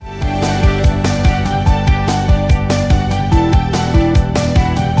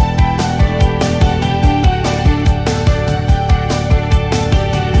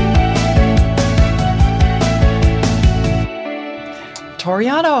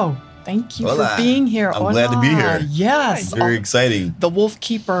Chicago. Thank you for being here. I'm glad to be here. Yes. It's very exciting. The Wolf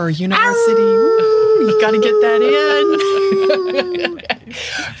Keeper University. Woo, you got to get that in.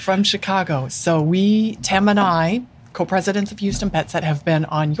 From Chicago. So Tam and I, co-presidents of Houston PetSet, have been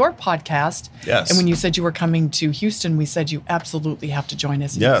on your podcast. Yes. And when you said you were coming to Houston, we said you absolutely have to join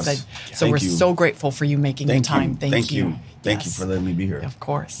us. And yes. you said, so we're so grateful for you making the time. Thank you. Thank you for letting me be here. Of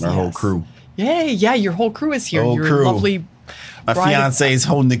course. Our whole crew. Yay. Yeah, your whole crew is here. Your crew. Lovely My fiance is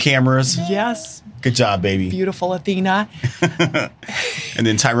holding the cameras. Yes. Good job, baby. Beautiful Athena. And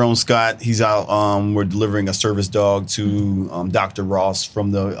then Tyrone Scott, he's out. We're delivering a service dog to Dr. Ross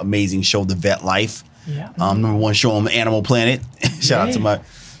from the amazing show, The Vet Life. Yeah. Number one show on Animal Planet. Shout out to my.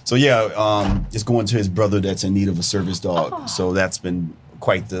 So just going to his brother that's in need of a service dog. Oh. So that's been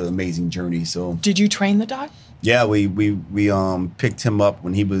quite the amazing journey. So did you train the dog? Yeah, we picked him up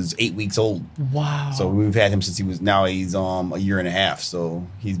when he was 8 weeks old. Wow. So we've had him since he's a year and a half. So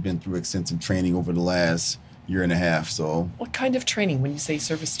he's been through extensive training over the last year and a half. So what kind of training when you say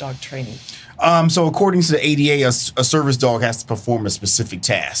service dog training? So according to the ADA, a service dog has to perform a specific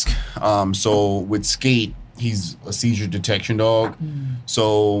task. So with Skate, he's a seizure detection dog.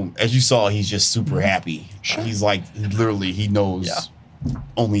 So as you saw, he's just super happy. Sure. He's like, literally, he knows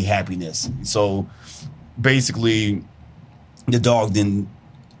only happiness. So basically, the dog then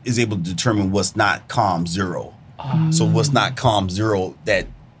is able to determine what's not calm zero. So what's not calm zero, that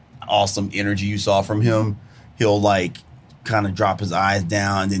awesome energy you saw from him, he'll like kind of drop his eyes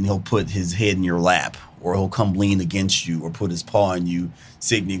down, and then he'll put his head in your lap, or he'll come lean against you or put his paw on you,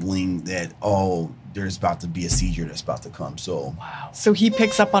 signaling that, there's about to be a seizure that's about to come. So So he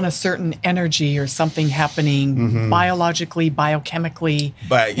picks up on a certain energy or something happening biologically, biochemically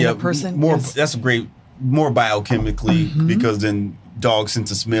in a person? More biochemically, because then dog sense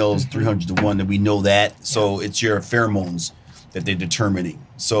of smell is 300 to 1, that we know that. So it's your pheromones that they're determining.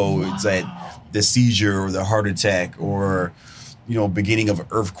 So it's that the seizure or the heart attack or, beginning of an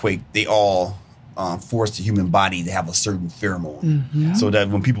earthquake, they all force the human body to have a certain pheromone. So that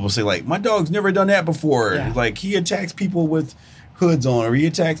when people say like, my dog's never done that before, like he attacks people with hoods on, or he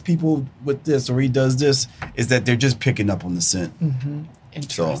attacks people with this, or he does this, is that they're just picking up on the scent.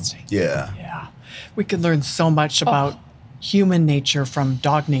 Interesting. So, yeah. We could learn so much about human nature from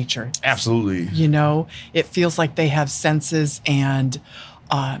dog nature. Absolutely. It feels like they have senses and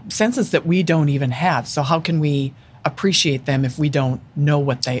senses that we don't even have. So how can we appreciate them if we don't know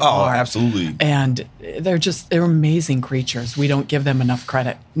what they are? Oh, absolutely. And they're amazing creatures. We don't give them enough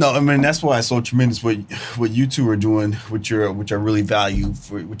credit. No, I mean, that's why it's so tremendous what you two are doing, which I really value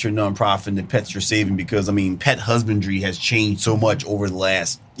with your nonprofit and the pets you're saving, because I mean, pet husbandry has changed so much over the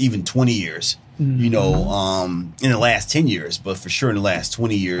last even 20 years. In the last 10 years, but for sure in the last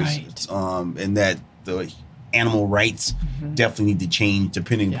 20 years, and that the animal rights definitely need to change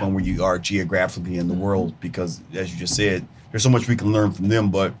depending upon where you are geographically in the world, because as you just said, there's so much we can learn from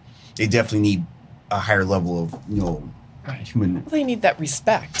them, but they definitely need a higher level of, human. They need that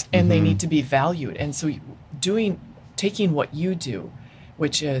respect, and they need to be valued. And so taking what you do,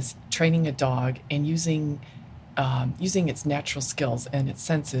 which is training a dog and using its natural skills and its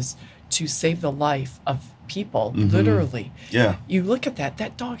senses to save the life of people, literally. Yeah. You look at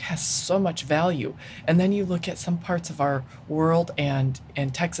that dog has so much value. And then you look at some parts of our world and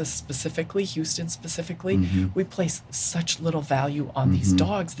Texas specifically, Houston specifically, we place such little value on these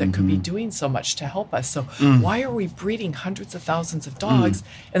dogs that could be doing so much to help us. So why are we breeding hundreds of thousands of dogs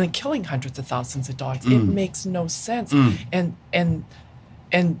and then killing hundreds of thousands of dogs? It makes no sense. And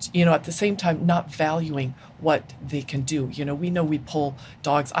at the same time, not valuing what they can do. We know we pull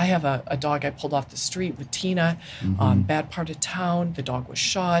dogs. I have a dog I pulled off the street with Tina, bad part of town. The dog was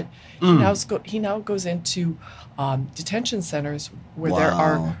shot. He now goes into detention centers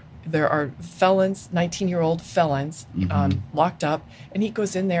where there are felons, 19-year-old felons, locked up, and he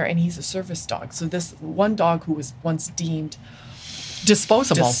goes in there and he's a service dog. So this one dog who was once deemed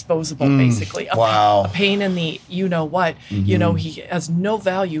disposable, basically. A pain in the you-know-what. He has no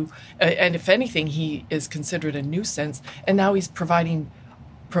value. And if anything, he is considered a nuisance. And now he's providing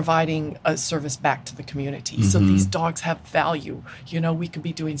a service back to the community. So these dogs have value. We could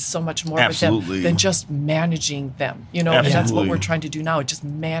be doing so much more with them than just managing them. And that's what we're trying to do now, just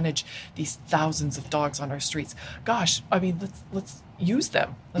manage these thousands of dogs on our streets. Gosh, I mean, let's use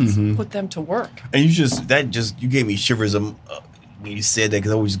them. Let's put them to work. And you gave me shivers when you said that,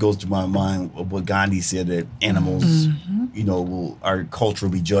 because it always goes to my mind of what Gandhi said, that animals, our culture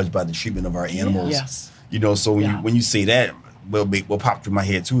will be judged by the treatment of our animals. Yes. So when you say that, what popped through my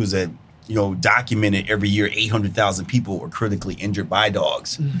head too is that, documented every year 800,000 people are critically injured by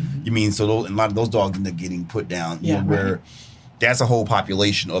dogs. You mean, so a lot of those dogs end up getting put down, where that's a whole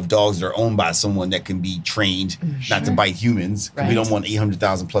population of dogs that are owned by someone that can be trained not to bite humans. Right. We don't want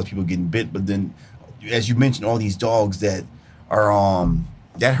 800,000 plus people getting bit. But then, as you mentioned, all these dogs that are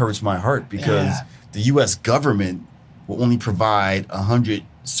that hurts my heart because the U.S. government will only provide 100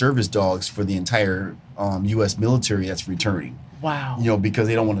 service dogs for the entire U.S. military that's returning. Wow. You know, because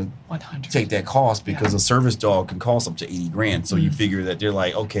they don't want to 100. take that cost because a service dog can cost up to 80 grand. So you figure that they're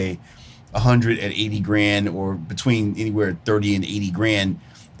like, okay, 100 at 80 grand or between anywhere 30 and 80 grand,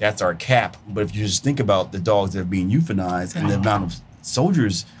 that's our cap. But if you just think about the dogs that are being euthanized and the amount of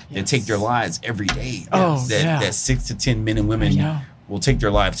soldiers that take their lives every day, that 6 to 10 men and women will take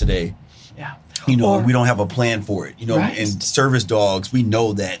their life today. Yeah. You know, we don't have a plan for it. You know, Right. and service dogs, we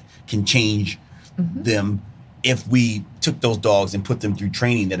know that can change them if we took those dogs and put them through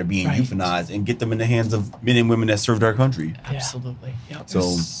training that are being euthanized and get them in the hands of men and women that served our country. Absolutely. Yep.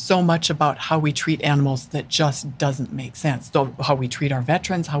 So much about how we treat animals that just doesn't make sense. So how we treat our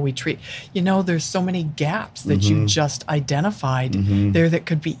veterans, how we treat, there's so many gaps that you just identified there that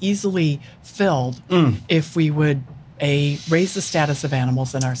could be easily filled if we would raise the status of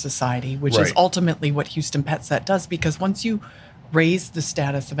animals in our society, which is ultimately what Houston Pet Set does, because once you raise the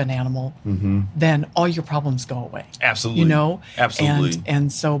status of an animal, then all your problems go away. Absolutely. Absolutely. And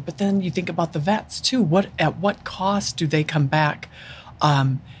so, but then you think about the vets too. At what cost do they come back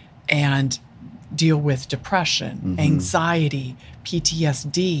and deal with depression, anxiety,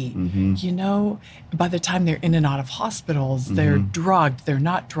 PTSD? By the time they're in and out of hospitals, they're drugged, they're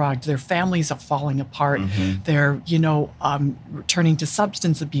not drugged, their families are falling apart, they're, turning to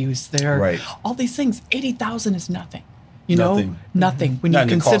substance abuse, they're all these things. 80,000 is nothing. Nothing when you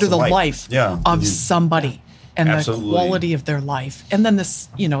consider the life of somebody and the quality of their life. And then this,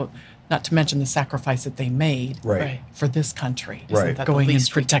 not to mention the sacrifice that they made for this country. Isn't that going the and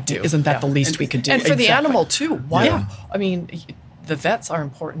least we protecting. could do? Isn't that the least we could do? And for the animal too. Why? Yeah. I mean, the vets are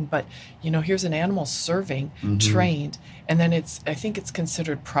important, but here's an animal serving, trained, and then I think it's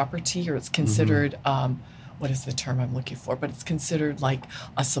considered property, or it's considered what is the term I'm looking for? But it's considered like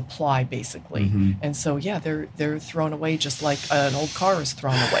a supply, basically. And so, they're thrown away just like an old car is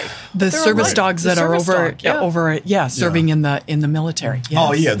thrown away. The service dogs that are serving in the military.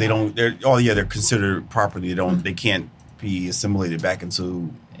 Yes. Oh yeah, they're considered property. They can't be assimilated back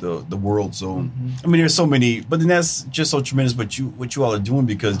into the world. So I mean, there's so many, but then that's just so tremendous what you all are doing,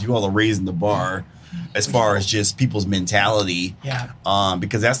 because you all are raising the bar as far as just people's mentality.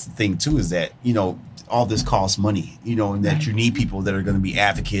 Because that's the thing too, is that all this costs money, and that you need people that are going to be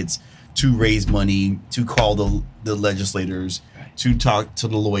advocates to raise money, to call the legislators, to talk to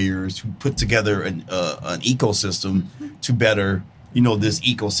the lawyers, to put together an ecosystem to better, this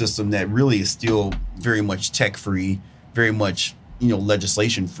ecosystem that really is still very much tech free, very much,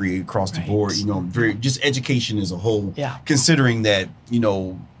 legislation free across the board, very just education as a whole, considering that,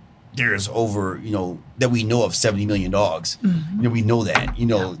 there's over, that we know of 70 million dogs. We know that,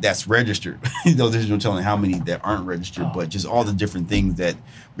 that's registered. There's no telling how many that aren't registered, but just all the different things that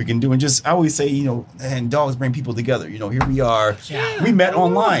we can do. And just, I always say, and dogs bring people together. Here we are. We met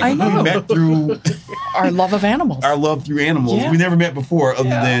online. I know. We met through our love of animals. Our love through animals. We never met before, other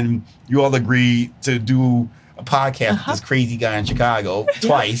than you all agreed to do a podcast with this crazy guy in Chicago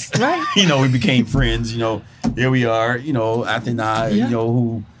twice. We became friends. Here we are. Athena and I,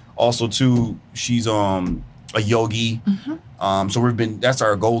 who also too, she's a yogi. So that's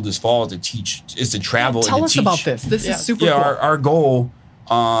our goal this fall, is to travel. Tell and us teach. about this. This is super cool. Our goal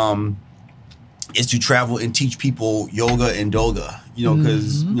is to travel and teach people yoga and doga.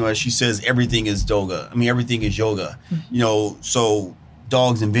 Because as she says, everything is doga. I mean, everything is yoga. So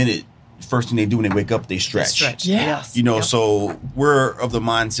dogs invented. First thing they do when they wake up, they stretch. Yes. So we're of the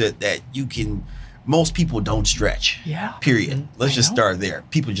mindset that most people don't stretch. Period. Let's just start there.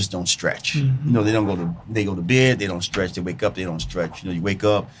 People just don't stretch. They go to bed, they don't stretch. They wake up, they don't stretch. You wake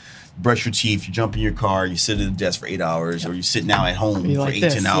up, brush your teeth, you jump in your car, you sit at the desk for 8 hours, or you sit now at home for like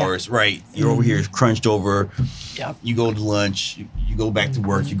 10 hours. Right. You're over here crunched over. You go to lunch, you go back to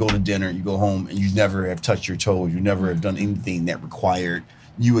work, you go to dinner, you go home, and you never have touched your toes. You never have done anything that required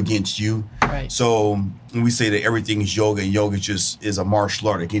you against you. So when we say that everything is yoga, and yoga just is a martial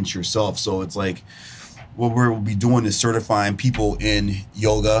art against yourself. So it's like what we'll be doing is certifying people in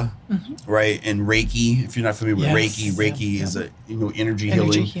yoga, right? And Reiki. If you're not familiar with Reiki is a energy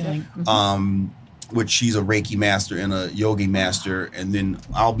healing. Which she's a Reiki master and a yogi master, and then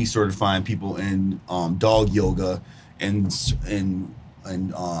I'll be certifying people in dog yoga and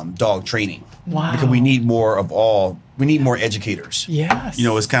dog training. Wow. Because we need more of all. We need more educators. Yes.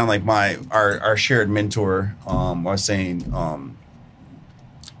 It's kind of like our shared mentor was saying,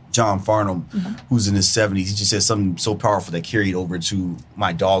 John Farnham, who's in his 70s. He just said something so powerful that carried over to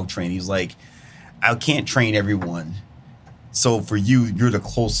my dog training. He's like, I can't train everyone. So for you, you're the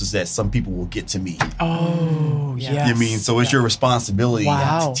closest that some people will get to me. Oh, Yeah. yes. You know what I mean? So it's your responsibility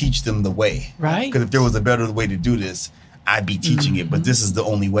Wow. to teach them the way. Right. Because if there was a better way to do this, I'd be teaching it. But this is the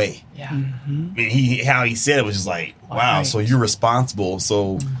only way. Yeah. I mean, how he said it was just like, wow, Right. so you're responsible.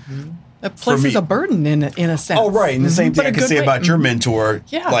 So, It places me- a burden in a sense. oh, right. And the same But thing I a can good say way. about your mentor.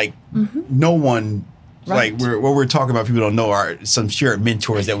 Yeah. Like, no one, Right. like, what we're talking about, people don't know are some shared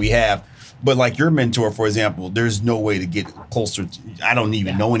mentors that we have. But like your mentor, for example, there's no way to get closer. I don't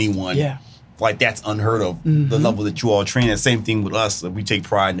even know anyone. Yeah. Like that's unheard of. The level that you all train at. Same thing with us. Like, we take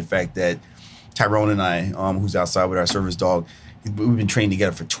pride in the fact that Tyrone and I, who's outside with our service dog, we've been training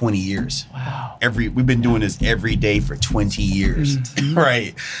together for 20 years. Wow. We've been doing this every day for 20 years,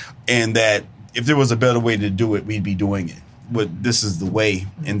 right? And that if there was a better way to do it, we'd be doing it. But this is the way,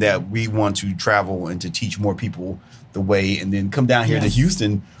 and that we want to travel and to teach more people the way, and then come down here to Yes.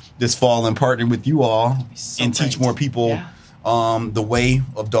 Houston this fall and partner with you all So and teach great. more people Yeah. the way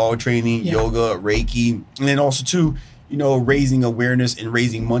of dog training, Yeah. yoga, Reiki, and then also too, raising awareness and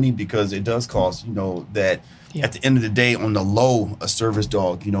raising money, because it does cost, that Yeah. at the end of the day, on the low, a service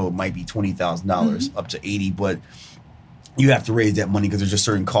dog, it might be $20,000 up to 80, but you have to raise that money because there's just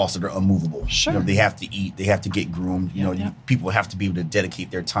certain costs that are unmovable. Sure. They have to eat, they have to get groomed. Yeah. People have to be able to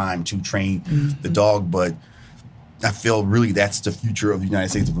dedicate their time to train the dog. But I feel really that's the future of the United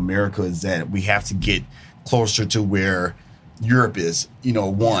States of America, is that we have to get closer to where Europe is.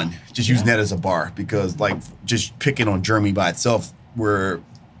 Just using that as a bar, because like just picking on Germany by itself, where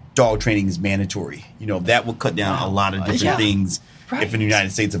dog training is mandatory. That would cut down a lot of different Yeah. things. Right. If in the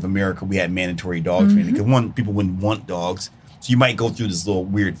United States of America we had mandatory dog training, because people wouldn't want dogs, so you might go through this little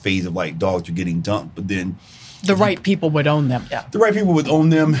weird phase of like dogs are getting dumped, but then The right people would own them. Yeah. the right people would own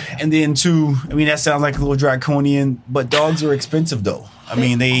them. And then too, that sounds like a little draconian, but dogs are expensive though.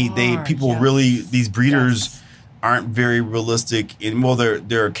 They are, people yes. really, these breeders Yes. aren't very realistic, and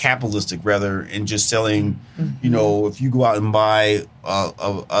they're capitalistic rather, and just selling. If you go out and buy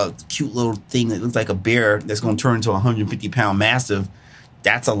a cute little thing that looks like a bear that's going to turn into a 150-pound mastiff,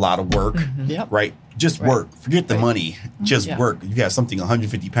 that's a lot of work, Yep. right? Just Right. work. Forget the Right. money. Just Yeah. work. You have something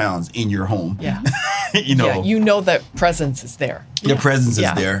 150 pounds in your home. Yeah. know. That presence is there. The presence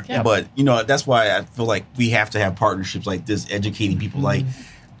Yeah. is there. Yeah. But, that's why I feel like we have to have partnerships like this, educating people like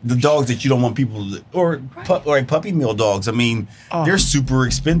the dogs that you don't want people to, or puppy mill dogs. They're super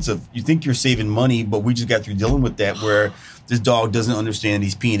expensive. You think you're saving money, but we just got through dealing with that where this dog doesn't understand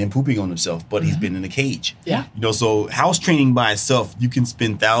he's peeing and pooping on himself, but he's been in a cage. Yeah. So house training by itself, you can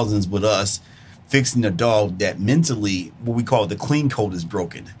spend thousands with us fixing a dog that mentally, what we call the clean code, is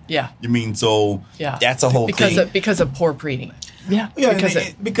broken. Yeah. So Yeah. that's a whole thing. Because of poor breeding. Yeah. Yeah, because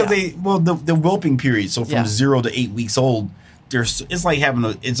the whelping period. So from Yeah. 0 to 8 weeks old, it's like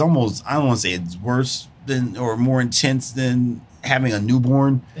having it's almost, I don't want to say it's worse than or more intense than having a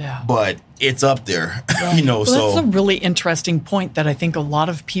newborn. Yeah. But it's up there, Well, so that's a really interesting point that I think a lot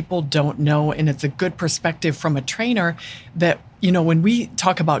of people don't know, and it's a good perspective from a trainer that, when we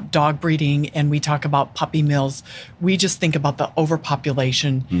talk about dog breeding and we talk about puppy mills, we just think about the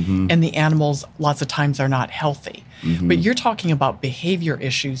overpopulation and the animals lots of times are not healthy. But you're talking about behavior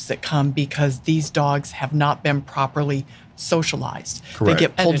issues that come because these dogs have not been properly socialized. Correct. They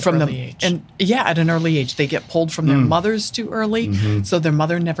get At pulled an from them, early age. and at an early age, they get pulled from their mothers too early, so their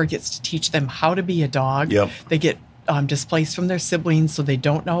mother never gets to teach them how to be a dog. Yep. They get displaced from their siblings, so they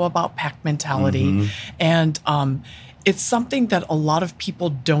don't know about pack mentality, and it's something that a lot of people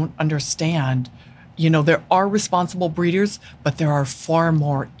don't understand. There are responsible breeders, but there are far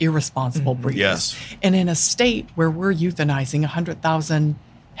more irresponsible breeders. Yes. And in a state where we're euthanizing 100,000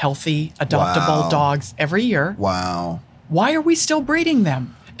 healthy, adoptable Wow. dogs every year, wow. why are we still breeding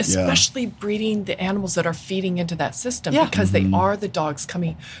them? Especially breeding the animals that are feeding into that system, Yeah. because they are the dogs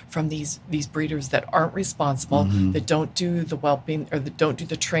coming from these breeders that aren't responsible, that don't do the whelping or that don't do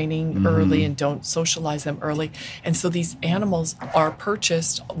the training early and don't socialize them early. And so these animals are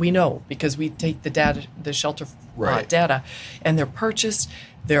purchased, we know, because we take the shelter Right. data, and they're purchased,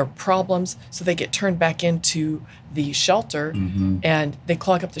 there are problems, so they get turned back into the shelter and they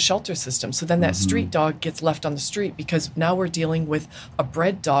clog up the shelter system. So then that street dog gets left on the street, because now we're dealing with a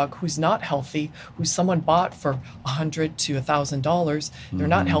bred dog who's not healthy, who someone bought for $100 to $1,000. They're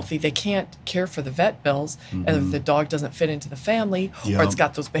not healthy. They can't care for the vet bills, and if the dog doesn't fit into the family, or Yep. it's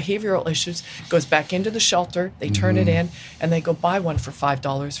got those behavioral issues, goes back into the shelter. They turn it in, and they go buy one for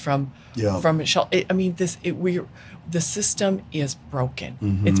 $5 from Yep. from a shelter. the system is broken.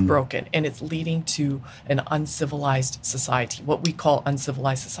 Mm-hmm. It's broken, and it's leading to an uncivilized society, what we call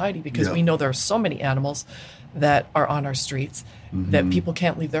uncivilized society, because Yeah. we know there are so many animals that are on our streets Mm-hmm. that people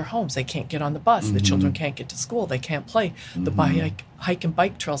can't leave their homes. They can't get on the bus. The children can't get to school. They can't play. The Mm-hmm. hike and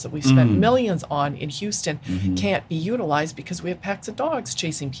bike trails that we've spent millions on in Houston can't be utilized because we have packs of dogs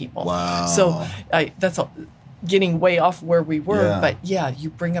chasing people. Wow. So that's getting way off where we were. Yeah. But yeah, you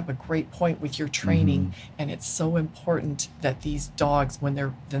bring up a great point with your training, and it's so important that these dogs, when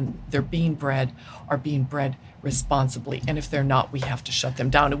they're being bred, are being bred responsibly. And if they're not, we have to shut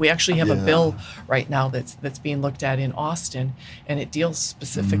them down. And we actually have a Yeah. bill right now that's being looked at in Austin, and it deals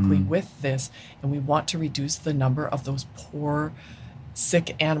specifically with this. And we want to reduce the number of those poor,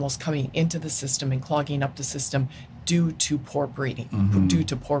 sick animals coming into the system and clogging up the system due to poor breeding, due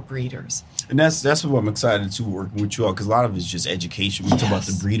to poor breeders. And that's what I'm excited to working with you all, because a lot of it's just education. We talk about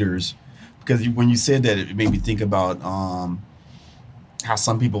the Yes. breeders, because when you said that, it made me think about how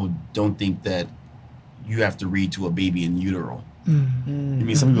some people don't think that you have to read to a baby in utero. I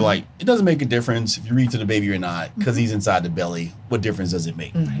mean, some people are like, it doesn't make a difference if you read to the baby or not, because he's inside the belly. What difference does it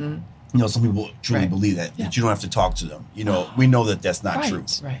make? You know, some people truly Right. believe that Yeah. you don't have to talk to them. You know, we know that that's not Right, true.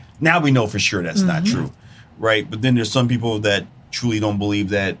 right. Now we know for sure that's not true, right? But then there's some people that truly don't believe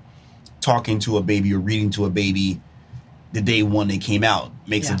that talking to a baby or reading to a baby the day one they came out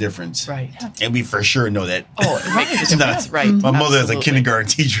makes a Yeah. difference. Right. And we for sure know that. Oh, it makes a It's not- difference. Right. My mother as a Absolutely. kindergarten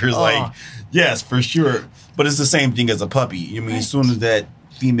teacher is Oh. like, yes, for sure. But it's the same thing as a puppy. I mean, as soon as that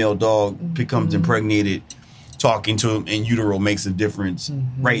female dog becomes impregnated, talking to him in utero makes a difference,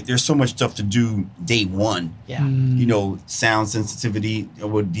 right? There's so much stuff to do day one. Yeah. You know, sound sensitivity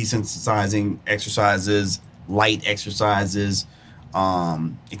with desensitizing exercises, light exercises,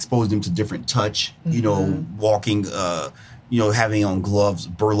 expose them to different touch, you know, walking, you know, having on gloves,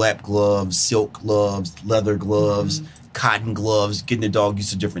 burlap gloves, silk gloves, leather gloves, cotton gloves, getting the dog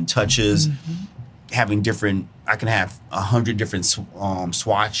used to different touches, having different, I can have 100 different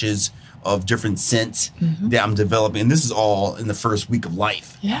swatches of different scents that I'm developing. And this is all in the first week of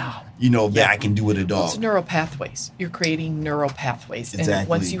life. Yeah. You know, that I can do with a Well, dog. it's neural pathways. You're creating neural pathways. And Exactly.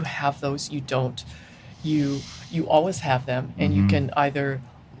 once you have those, you always have them, and you can either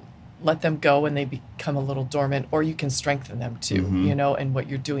let them go and they become a little dormant, or you can strengthen them too, you know, and what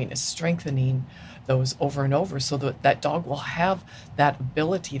you're doing is strengthening those over and over so that that dog will have that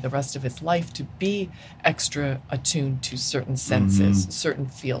ability the rest of its life to be extra attuned to certain senses, certain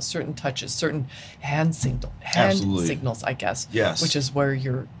feels, certain touches, certain hand Absolutely. signals, I guess. Yes. Which is where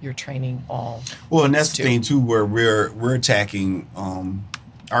your training all Well, and that's is the too. thing too, where we're attacking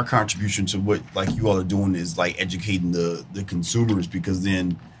our contribution to what like you all are doing is like educating the consumers, because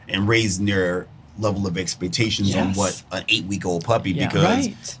then and raising their level of expectations on Yes. what an 8-week-old puppy, Yeah. because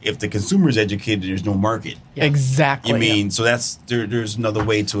Right. if the consumer is educated, there's no market. Yeah. Exactly. I mean, so that's there's another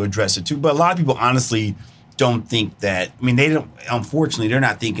way to address it too. But a lot of people honestly don't think that. I mean, they don't. Unfortunately, they're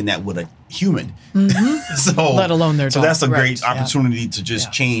not thinking that with a human. So Let alone their So dog. that's a Right, great yeah. opportunity to just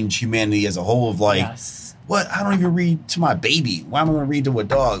Yeah. change humanity as a whole. Of like, Yes. what? I don't even read to my baby. Why am I going to read to a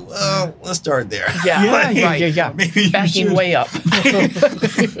dog? Well, let's start there. Yeah, Yeah, right. yeah. Maybe you Backing should. way up.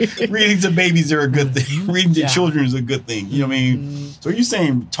 Reading to babies are a good thing. Reading to Yeah. children is a good thing. You know what I mean? So are you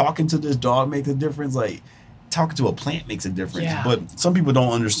saying talking to this dog makes a difference? Like talking to a plant makes a difference. Yeah. But some people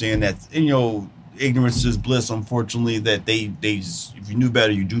don't understand that. And, you know, ignorance is bliss. Unfortunately, that they just, if you knew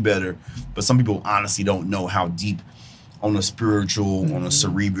better, you do better. But some people honestly don't know how deep on a spiritual, on a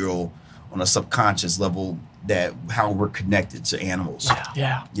cerebral, on a subconscious level that how we're connected to animals.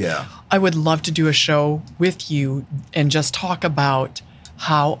 Yeah. Yeah. I would love to do a show with you and just talk about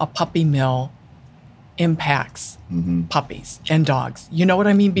how a puppy mill impacts puppies and dogs. You know what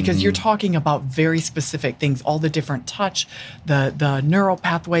I mean? Because you're talking about very specific things, all the different touch, the neural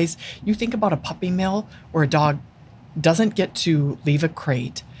pathways. You think about a puppy mill where a dog doesn't get to leave a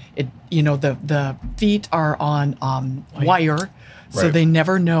crate. It, you know, the feet are on wire. So Right. they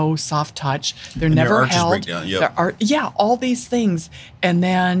never know soft touch. They're And their never arches held. break down, yep. There are, yeah, all these things. And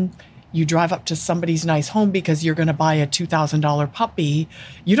then you drive up to somebody's nice home because you're going to buy a $2,000 puppy.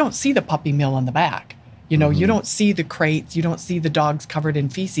 You don't see the puppy mill in the back. You know, you don't see the crates. You don't see the dogs covered in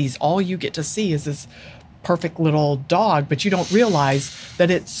feces. All you get to see is this perfect little dog, but you don't realize that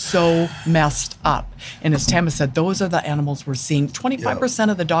it's so messed up. And as Tama said, those are the animals we're seeing.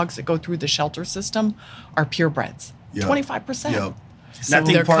 25% of the dogs that go through the shelter system are purebreds. Yeah. 25%. Yeah. So And I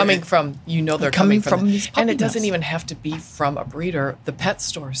think they're part- coming from, you know, they're coming coming from these and it puppy doesn't mills. even have to be from a breeder. The pet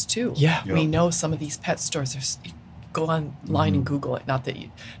stores too. Yeah. Yeah. We know some of these pet stores. Go online and Google it. Not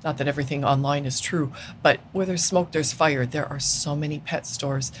that everything online is true, but where there's smoke, there's fire. There are so many pet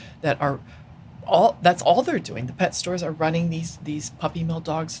stores that are that's all they're doing. The pet stores are running these puppy mill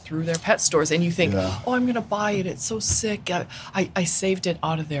dogs through their pet stores, and you think, oh, I'm going to buy it. It's so sick. I saved it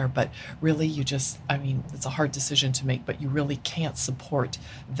out of there, but really, it's a hard decision to make. But you really can't support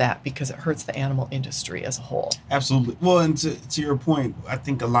that because it hurts the animal industry as a whole. Absolutely. Well, and to your point, I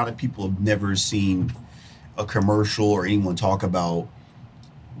think a lot of people have never seen a commercial or anyone talk about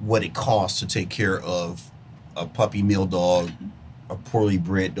what it costs to take care of a puppy mill dog, a poorly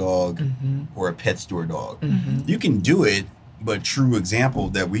bred dog, or a pet store dog. You can do it, but true example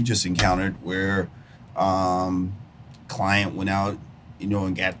that we just encountered where client went out,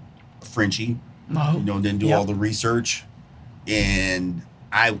 and got a Frenchie, didn't do all the research, and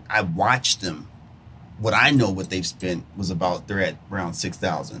I watched them. What I know what they've spent was they're at around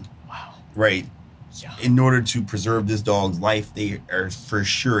 $6,000. Wow. Right. Yeah. In order to preserve this dog's life, they are for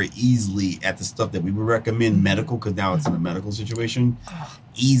sure easily at the stuff that we would recommend medical, because now it's in a medical situation.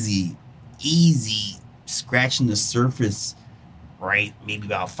 Easy scratching the surface, right? Maybe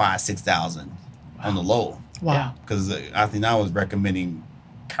about $5,000-$6,000 on the low. Wow. Because I think I was recommending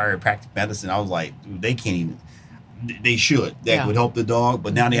chiropractic medicine. I was like, dude, they can't even. They should. That would help the dog,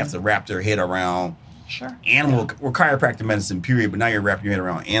 but now they have to wrap their head around. Sure. Animal or chiropractic medicine, period. But now you're wrapping your head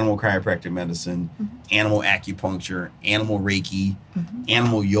around animal chiropractic medicine, animal acupuncture, animal Reiki,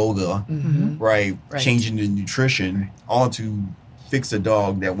 animal yoga, right? Changing the nutrition, all to fix a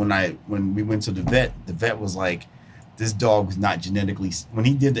dog that when we went to the vet was like, this dog was not genetically. When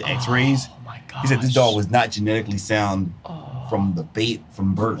he did the X-rays, he said this dog was not genetically sound from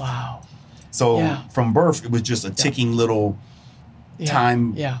birth. Wow. So from birth, it was just a ticking little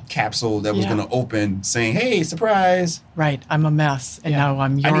time capsule that was going to open saying, hey, surprise. Right. I'm a mess. And now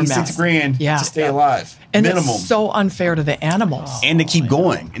I'm your mess. I need $6,000 to stay alive. And minimum. It's so unfair to the animals. And to keep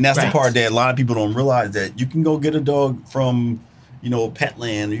going. And that's the part that a lot of people don't realize, that you can go get a dog from,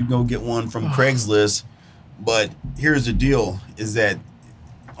 Petland, or you can go get one from Craigslist. But here's the deal, is that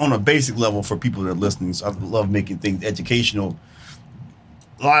on a basic level for people that are listening, so I love making things educational.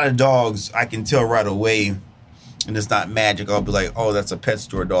 A lot of dogs, I can tell right away, and it's not magic. I'll be like, oh, that's a pet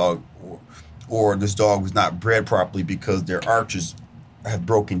store dog, or this dog was not bred properly because their arches have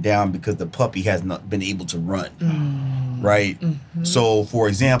broken down because the puppy has not been able to run, right? So, for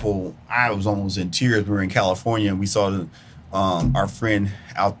example, I was almost in tears. We were in California, and we saw our friend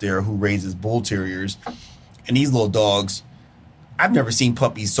out there who raises bull terriers, and these little dogs, I've never seen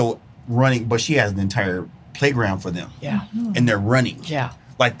puppies so running, but she has an entire playground for them. Yeah. And they're running. Yeah.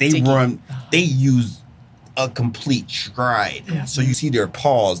 Like they run, they use a complete stride. Yeah. So you see their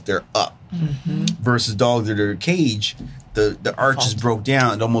paws, they're up. Versus dogs that are cage, the arches broke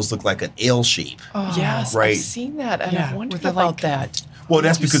down. It almost looked like an L shape. Yes, right? I've seen that, and I've wondered about that. Well,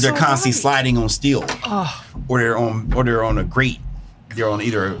 that's because they're constantly sliding on steel, or they're on a grate. They're on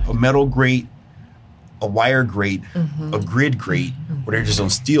either a metal grate, a wire grate, a grid grate, or they're just on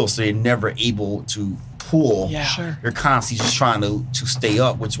steel, so they're never able to pull. Yeah, sure. They're constantly just trying to stay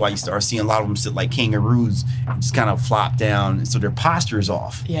up, which is why you start seeing a lot of them sit like kangaroos and just kind of flop down, and so their posture is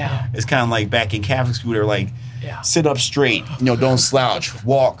off. Yeah. It's kind of like back in Catholic school, they're like, sit up straight, don't slouch,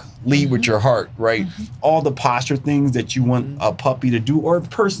 walk, lead with your heart, right? All the posture things that you want a puppy to do, or a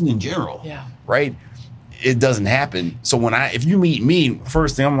person in general, right? It doesn't happen. So if you meet me,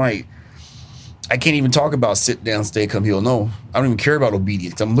 first thing I'm like, I can't even talk about sit down, stay, come, heel. No, I don't even care about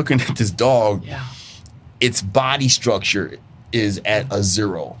obedience. I'm looking at this dog. Yeah. Its body structure is at a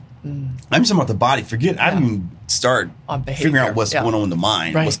 0. I'm just talking about the body. Forget, I didn't even start figuring out what's going on in the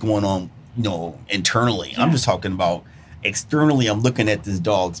mind, what's going on, internally. I'm just talking about externally. I'm looking at this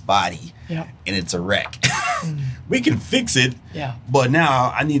dog's body, and it's a wreck. We can fix it, but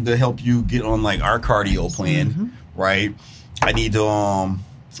now I need to help you get on like our cardio plan, right? I need to,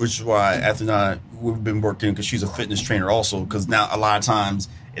 which is why after that we've been working, because she's a fitness trainer also, because now a lot of times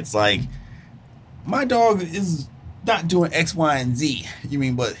it's like, my dog is not doing X, Y, and Z. You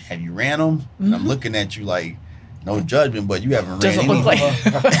mean, but have you ran them? And I'm looking at you like, no judgment, but you haven't ran any.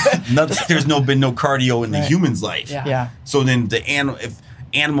 There's been no cardio in the human's life. So then if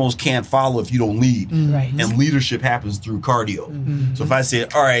animals can't follow if you don't lead. And leadership happens through cardio. So if I say,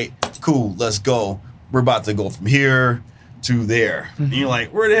 all right, cool, let's go. We're about to go from here to there. And you're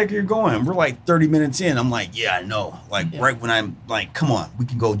like, where the heck are you going? We're like 30 minutes in. I'm like, yeah, I know. Like right when I'm like, come on, we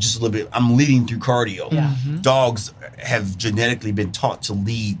can go just a little bit. I'm leading through cardio. Dogs have genetically been taught to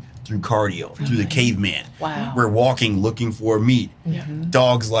lead through cardio, through the caveman. Wow. We're walking, looking for meat.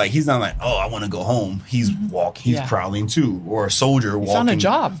 Dogs he's not like, oh, I want to go home. He's walking, he's prowling too. Or a soldier walking on a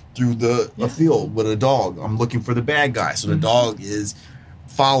job through a field with a dog. I'm looking for the bad guy. So the dog is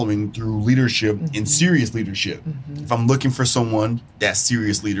following through leadership and serious leadership. If I'm looking for someone, that's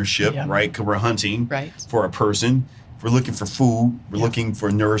serious leadership, right? Because we're hunting for a person. If we're looking for food, we're looking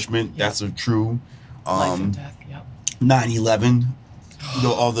for nourishment. That's a true life and death. 9/11,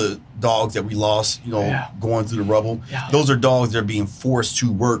 all the dogs that we lost, going through the rubble. Those are dogs that are being forced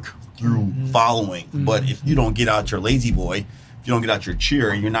to work through following. But if you don't get out your lazy boy, if you don't get out your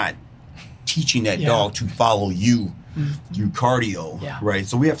chair, you're not teaching that dog to follow you through cardio, right?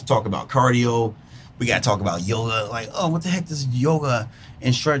 So we have to talk about cardio. We got to talk about yoga. Like, oh, what the heck is yoga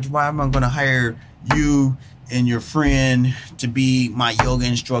and stretch? Why am I going to hire you and your friend to be my yoga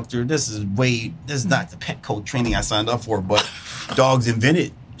instructor? This is not the Petco training I signed up for, but dogs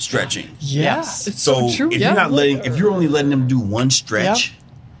invented stretching. Yes, it's so so true. If you're only letting them do one stretch,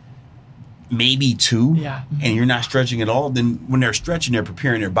 maybe two, and you're not stretching at all, then when they're stretching, they're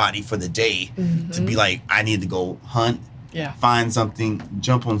preparing their body for the day to be like, I need to go hunt, find something,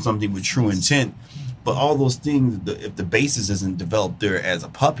 jump on something with true intent. But all those things, if the basis isn't developed there as a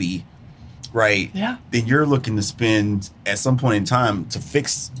puppy, right, then you're looking to spend at some point in time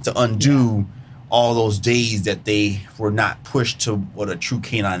to undo all those days that they were not pushed to what a true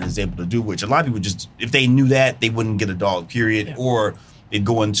canine is able to do, which a lot of people just, if they knew that, they wouldn't get a dog, period, or they'd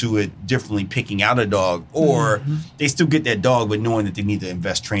go into it differently, picking out a dog, or they still get that dog, but knowing that they need to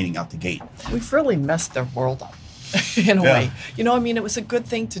invest training out the gate. We've really messed their world up in a way. It was a good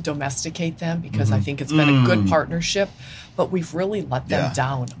thing to domesticate them because I think it's been a good partnership, but we've really let them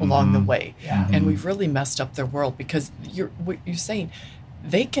down along the way. And we've really messed up their world because what you're saying,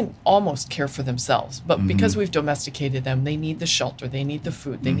 they can almost care for themselves, but because we've domesticated them, they need the shelter, they need the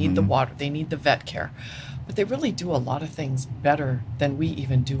food, they need the water, they need the vet care. But they really do a lot of things better than we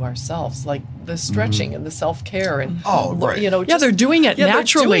even do ourselves, like the stretching and the self-care. And they're doing it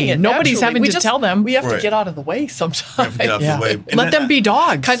naturally. Nobody's having to tell them. We have to get out of the way sometimes. Let them be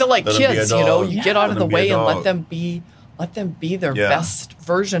dogs. Kind of like kids, you get out of the way and let them be their best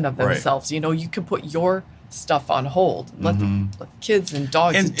version of themselves. You can put your stuff on hold. Let kids and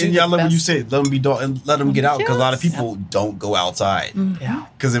dogs do I love when you say let them be dog and let them get out, because a lot of people don't go outside.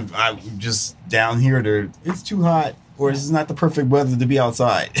 Because if I'm just down here, it's too hot, or it's not the perfect weather to be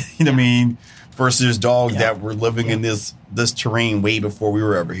outside. You know what I mean? Versus dogs that were living in this terrain way before we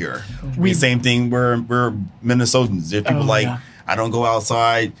were ever here. Same thing. We're Minnesotans. If people I don't go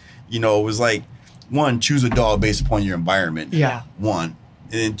outside. It was like, one, choose a dog based upon your environment. One.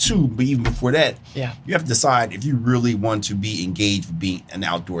 And then two, but even before that, you have to decide if you really want to be engaged with being an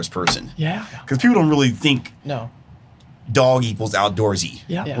outdoors person. Because people don't really think dog equals outdoorsy.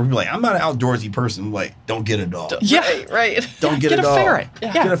 Or people are like, I'm not an outdoorsy person. I'm like, don't get a dog. Right. Don't get a dog. Ferret.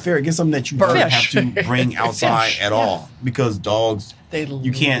 Get a ferret. Get something that you don't have to bring outside at all. Because dogs,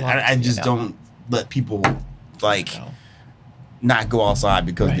 you can't. I just don't let people not go outside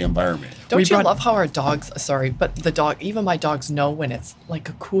because of the environment. Don't you love how our dogs, even my dogs know when it's like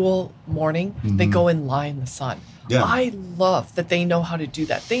a cool morning, they go and lie in the sun. I love that they know how to do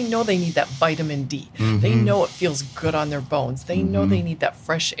that. They know they need that vitamin D. They know it feels good on their bones. They know they need that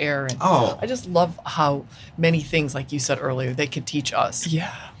fresh air. And I just love how many things, like you said earlier, they can teach us.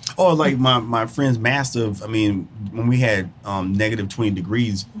 Oh, like my friend's Mastiff, when we had negative 20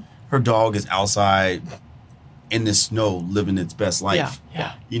 degrees, her dog is outside in the snow living its best life.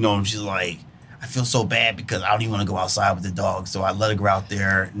 And she's like, I feel so bad because I don't even want to go outside with the dog, so I let her go out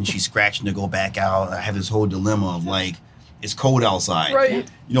there, and she's scratching to go back out. I have this whole dilemma of it's cold outside,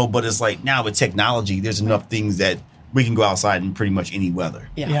 but it's like now with technology, there's enough things that we can go outside in pretty much any weather.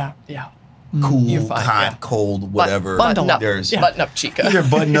 Cool, hot, cold, whatever. Button up, Chica. Either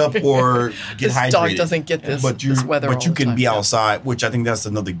button up or get hydrated. This dog doesn't get this weather. But you can be outside, which I think that's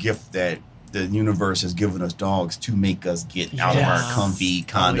another gift that the universe has given us dogs to make us get out of our comfy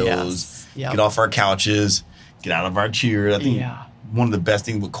condos, get off our couches, get out of our chairs. I think one of the best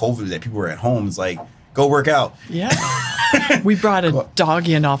things with COVID is that people are at home. It's like, go work out. We brought a dog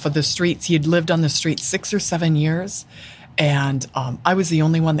in off of the streets. He had lived on the streets 6 or 7 years. And I was the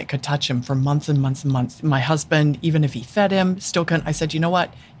only one that could touch him for months and months and months. My husband, even if he fed him, still couldn't. I said, you know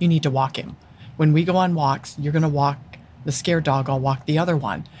what? You need to walk him. When we go on walks, you're going to walk the scared dog, I'll walk the other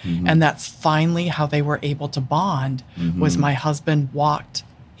one. And that's finally how they were able to bond, was my husband walked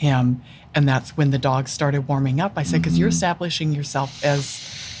him, and that's when the dog started warming up. I said, because you're establishing yourself as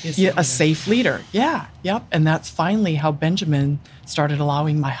a safe leader. And that's finally how Benjamin started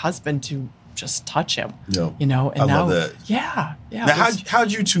allowing my husband to just touch him. And I love that. Now,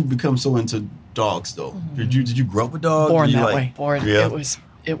 how'd you two become so into dogs, though? Did you grow up with dogs? Born that way.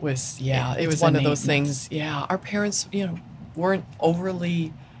 It was one of those things. Our parents, weren't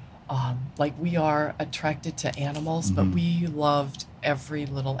overly Like we are attracted to animals, but we loved every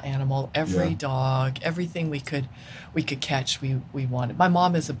little animal, every dog, everything we could catch. We wanted. My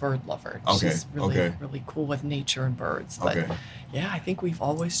mom is a bird lover. Okay. She's really cool with nature and birds. But yeah, I think we've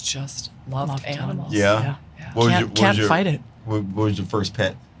always just loved animals. Yeah. Can't fight it. What was your first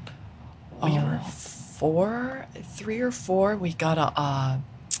pet? We were 3 or 4. We got a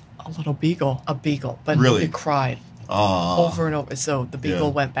little beagle. A beagle, but Really? it cried over and over. So the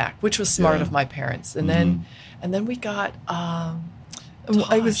beagle went back, which was smart of my parents. And then we got it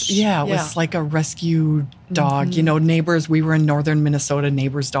was like a rescue dog. You know, neighbors. We were in northern Minnesota.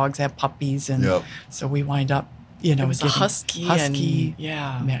 Neighbors' dogs have puppies, and so we wind up. You know, it was a husky and,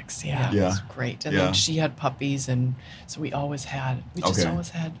 mix. Yeah, it was great. And then she had puppies, and so we just always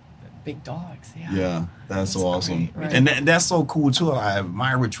had big dogs. Yeah, that's so awesome. Great, right? And that's so cool too. I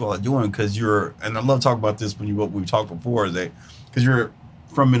admire what you all are doing because and I love talking about this what we talked before, that because you're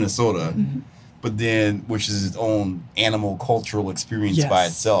from Minnesota, but then which is its own animal cultural experience by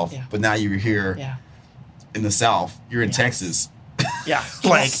itself. Yeah. But now you're here in the South. You're in Texas. Yeah,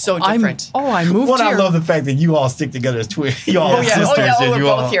 like so different. I moved here. I love the fact that you all stick together as twins. You all sisters. We're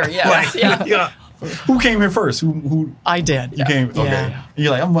both here. Yeah. Who came here first? Who? I did. You came. Okay. Yeah.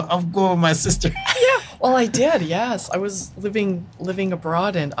 You're like, I'm going with my sister. Well, I did. Yes, I was living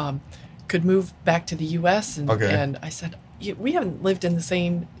abroad and could move back to the U.S. and I said, we haven't lived in the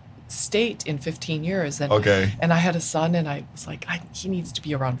same state in 15 years, and I had a son, and I was like, he needs to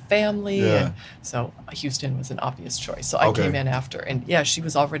be around family, and so Houston was an obvious choice. So I came in after, and she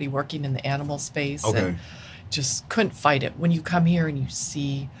was already working in the animal space, and just couldn't fight it. When you come here and you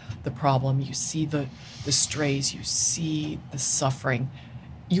see the problem, you see the strays, you see the suffering.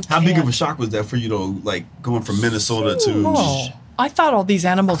 How big of a shock was that for you, though? Like going from Minnesota to. I thought all these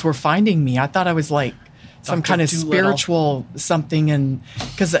animals were finding me. I thought I was like some kind of spiritual something, and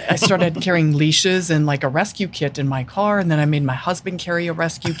because I started carrying leashes and like a rescue kit in my car, and then I made my husband carry a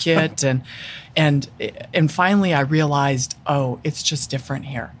rescue kit, and finally I realized, it's just different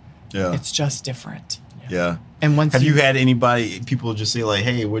here. Yeah, it's just different. Yeah. And once have you had people just say like,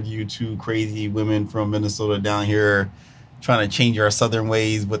 "Hey, what are you two crazy women from Minnesota down here trying to change our Southern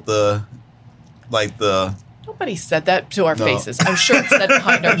ways with the?" Nobody said that to our faces. I'm sure it's said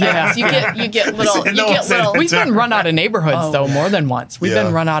behind our backs. You get little. We've been run out of neighborhoods though more than once. We've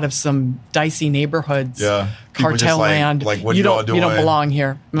been run out of some dicey neighborhoods. Yeah, cartel land. Like what you don't belong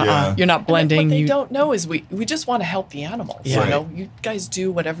here. You're not blending. What they don't know is we just want to help the animals. Yeah. You know, you guys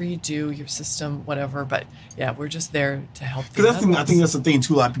do whatever you do, your system, whatever. But we're just there to help the animals. I think that's the thing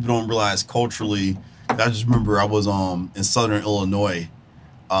too. A lot of people don't realize culturally. I just remember I was in Southern Illinois.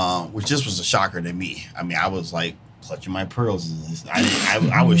 Which just was a shocker to me. I mean, I was like clutching my pearls.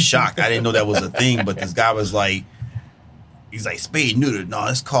 I was shocked. I didn't know that was a thing. But this guy was like, he's like, spayed neutered. No,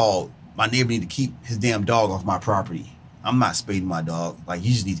 it's called, my neighbor need to keep his damn dog off my property. I'm not spading my dog. Like,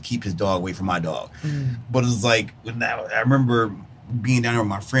 you just need to keep his dog away from my dog. But it's like, I remember being down there with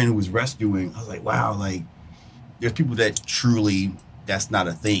my friend who was rescuing. I was like, wow, like, there's people that truly, that's not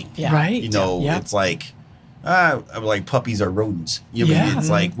a thing. Yeah. Right. You know, it's like, like puppies are rodents. You know what I mean? It's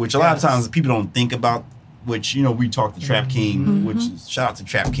like, which a lot of times people don't think about, which, you know, we talked to Trap King, which is, shout out to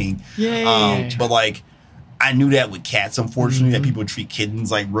Trap King. But like, I knew that with cats, unfortunately, that people treat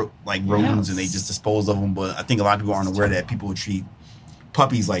kittens like rodents and they just dispose of them. But I think a lot of people aren't aware that people treat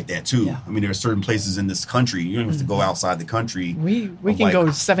puppies like that too. Yeah. I mean, there are certain places in this country, you don't have to go outside the country. We can go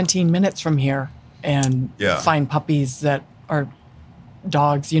 17 minutes from here and find puppies that are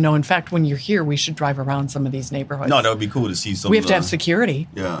dogs. You know, in fact, when you're here, we should drive around some of these neighborhoods. No, that would be cool to see some. We have to have security.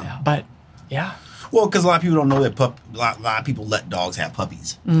 But well, because a lot of people don't know that a lot of people let dogs have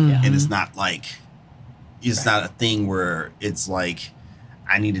puppies, and it's not like not a thing where it's like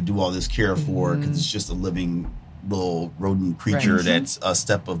I need to do all this care for because it's just a living little rodent creature that's a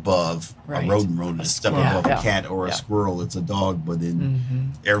step above a rodent, a step above a cat or a squirrel. It's a dog, but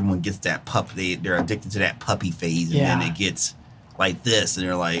then everyone gets that pup. They're addicted to that puppy phase, and then it gets like this, and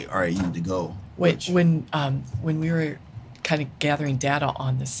they're like, all right, you need to go. When we were kind of gathering data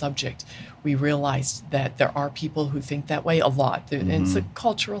on this subject, we realized that there are people who think that way a lot. And it's a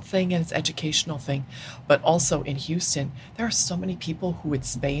cultural thing and it's an educational thing. But also in Houston, there are so many people who would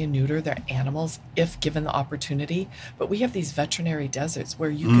spay and neuter their animals if given the opportunity. But we have these veterinary deserts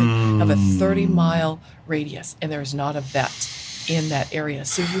where you could have a 30-mile radius and there's not a vet in that area.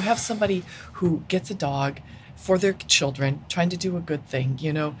 So you have somebody who gets a dog for their children, trying to do a good thing.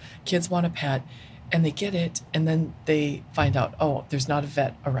 You know, kids want a pet. and they get it, and then they find out, oh, there's not a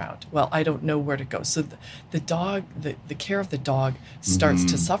vet around. Well, I don't know where to go. So the dog, the care of the dog starts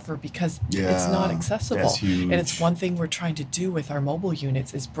to suffer because it's not accessible. That's huge. And it's one thing we're trying to do with our mobile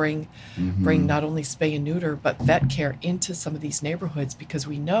units is bring not only spay and neuter, but vet care into some of these neighborhoods, because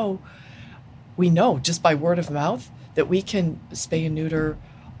we know just by word of mouth that we can spay and neuter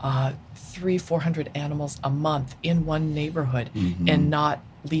 300-400 animals a month in one neighborhood and not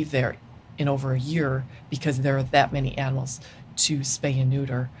leave there in over a year because there are that many animals to spay and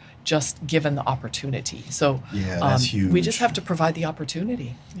neuter, just given the opportunity. So that's huge. We just have to provide the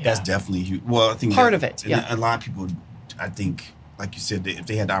opportunity. That's definitely huge. Well, I think part of it. Yeah, a lot of people, I think, like you said, if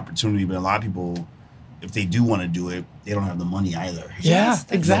they had the opportunity, but a lot of people, if they do want to do it, they don't have the money either. Yeah,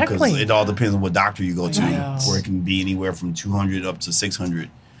 exactly. Because it all depends on what doctor you go to, Right. where it can be anywhere from $200 up to $600,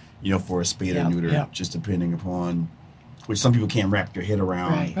 for a spay or neuter, just depending upon, which some people can't wrap their head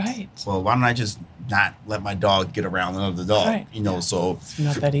around. Right. Well, why don't I just not let my dog get around another dog? Right. So it's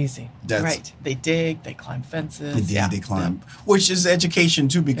not that easy. That's, right. They dig, they climb fences. They climb, which is education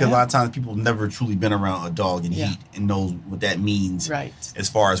too, because a lot of times people have never truly been around a dog in heat and knows what that means. Right. As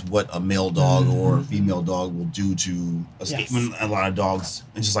far as what a male dog or a female dog will do to escape. When a lot of dogs,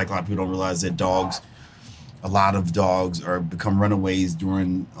 and just like a lot of people don't realize that a lot of dogs become runaways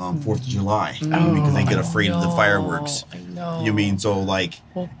during 4th of July because they get afraid of the fireworks. I know. You know what I mean? So like,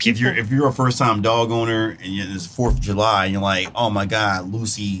 Well, if you're a first time dog owner and it's 4th of July and you're like, oh my God,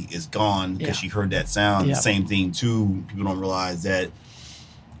 Lucy is gone because she heard that sound. Yeah. The same thing too. People don't realize that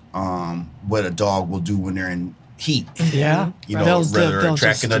what a dog will do when they're in heat. Yeah. Whether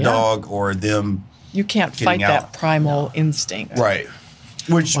attracting a dog or them. You can't fight that primal instinct. Right.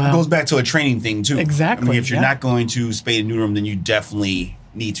 Which goes back to a training thing too. Exactly. I mean, if you're not going to spay and neuter them, then you definitely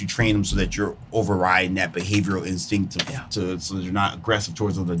need to train them so that you're overriding that behavioral instinct so that you're not aggressive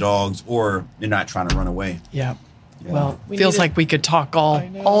towards other dogs or you're not trying to run away. Yeah. Yeah. Well, We feels need like we could talk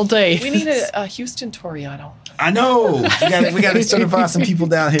all day. We need a Houston Toriano. I know. We got to certify some people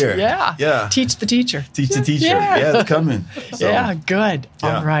down here. Yeah. Yeah. Teach the teacher. Teach the teacher. Yeah. Yeah, it's coming. So, Yeah, good.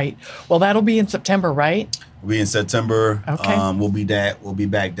 Yeah. All right. Well, that'll be in September, right? We'll be in September. Okay. We'll be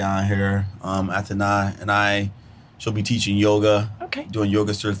back down here. Athena and I, she'll be teaching yoga. Okay. Doing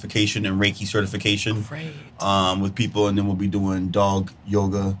yoga certification and Reiki certification. Great. With people, and then we'll be doing dog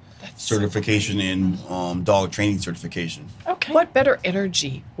yoga certification and dog training certification. Okay. What better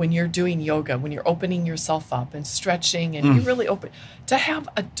energy when you're doing yoga, when you're opening yourself up and stretching and you're really open, to have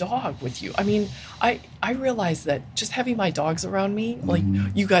a dog with you. I mean, I realize that just having my dogs around me, like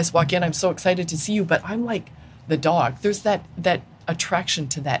you guys walk in, I'm so excited to see you, but I'm like the dog. There's that attraction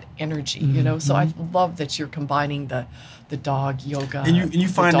to that energy, So I love that you're combining the dog yoga. And you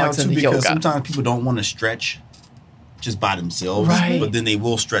find out too, because yoga. sometimes people don't want to stretch just by themselves, but then they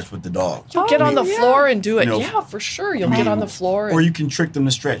will stretch with the dog. You'll get on the floor and do it. You know, yeah, for sure. You'll get on the floor. Or you can trick them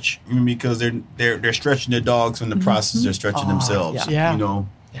to stretch, because they're stretching their dogs in the process. They're stretching themselves. Yeah.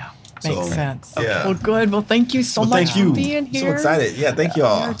 Yeah. Makes sense. Yeah. Well, good. Well, thank you so much for being here. So excited. Yeah, thank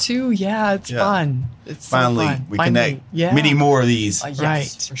y'all. Here too. Yeah, it's fun. It's Finally, so fun. we connect. Yeah. Many more of these. Yes,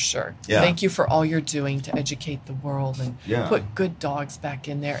 Right. for sure. Yeah. Thank you for all you're doing to educate the world and put good dogs back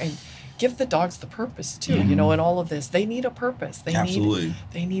in there and give the dogs the purpose too. In all of this, they need a purpose.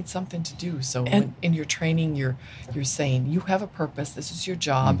 They need something to do. So in your training, you're saying you have a purpose. This is your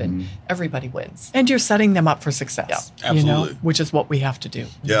job, and everybody wins. And you're setting them up for success. Yeah, absolutely. Which is what we have to do.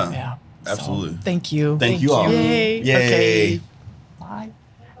 Yeah. Yeah. Absolutely. So, thank you. Thank you all. Yay. Yay. Okay. Bye.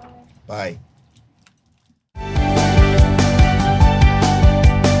 Bye.